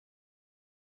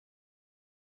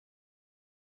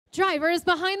Drivers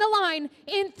behind the line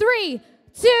in 3,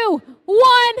 2,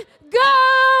 1,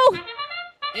 go!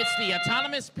 It's the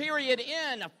autonomous period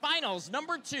in finals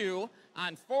number 2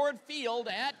 on Ford Field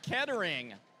at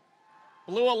Kettering.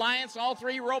 Blue Alliance, all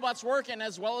 3 robots working,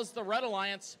 as well as the Red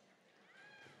Alliance.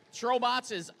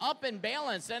 Trobots is up and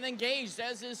balanced and engaged,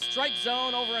 as is Strike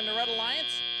Zone over in the Red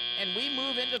Alliance. And we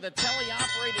move into the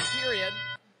tele-operated period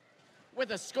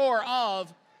with a score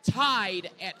of tied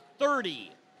at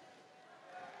 30.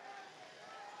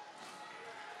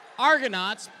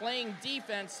 Argonauts, playing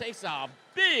defense, takes a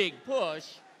big push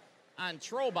on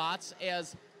Trobots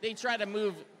as they try to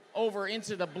move over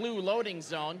into the blue loading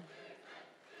zone.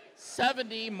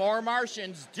 70 more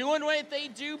Martians doing what they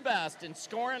do best and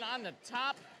scoring on the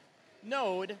top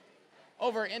node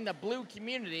over in the blue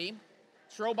community.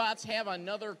 Trobots have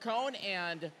another cone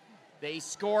and they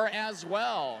score as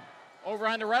well. Over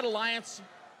on the Red Alliance,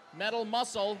 Metal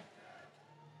Muscle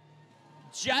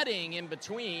jetting in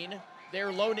between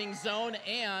their loading zone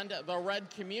and the red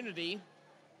community.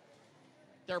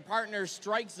 Their partner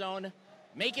Strike Zone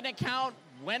making it count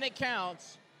when it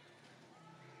counts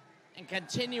and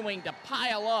continuing to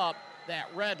pile up that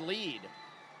red lead.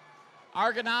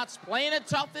 Argonauts playing it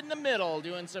tough in the middle,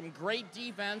 doing some great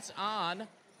defense on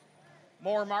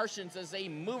more Martians as they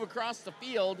move across the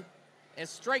field as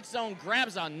Strike Zone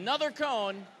grabs another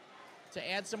cone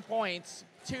to add some points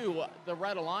to the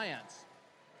Red Alliance.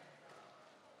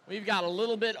 We've got a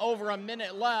little bit over a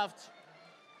minute left.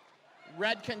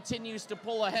 Red continues to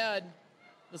pull ahead,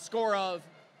 the score of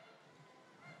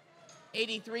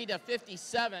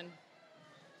 83-57.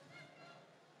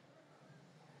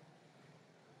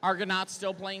 Argonauts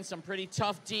still playing some pretty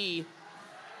tough D,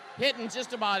 hitting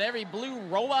just about every blue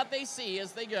robot they see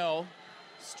as they go.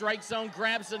 Strike Zone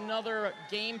grabs another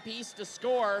game piece to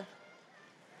score.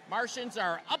 Martians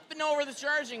are up and over the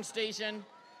charging station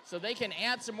so they can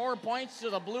add some more points to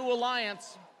the Blue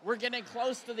Alliance. We're getting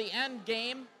close to the end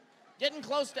game. Getting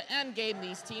close to end game.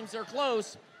 These teams are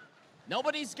close.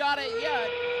 Nobody's got it yet.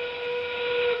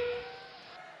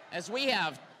 As we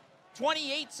have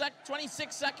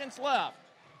 26 seconds left.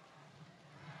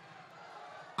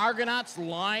 Argonauts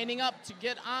lining up to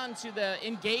get on to the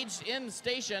engaged in the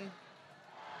station.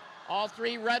 All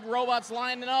 3 red robots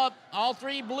lining up. All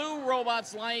 3 blue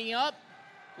robots lining up.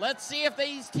 Let's see if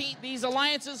these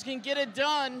alliances can get it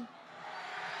done.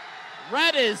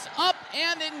 Red is up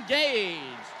and engaged.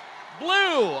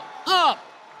 Blue up,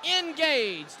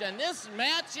 engaged, and this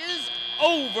match is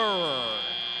over.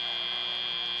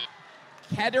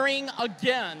 Kettering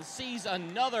again sees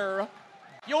another.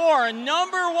 Your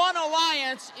number 1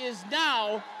 alliance is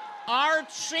now our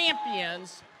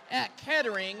champions at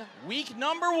Kettering, week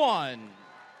number 1.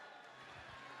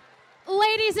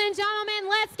 Ladies and gentlemen,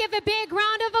 let's give a big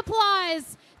round of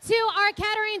applause to our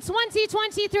Kettering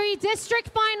 2023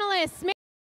 district finalists.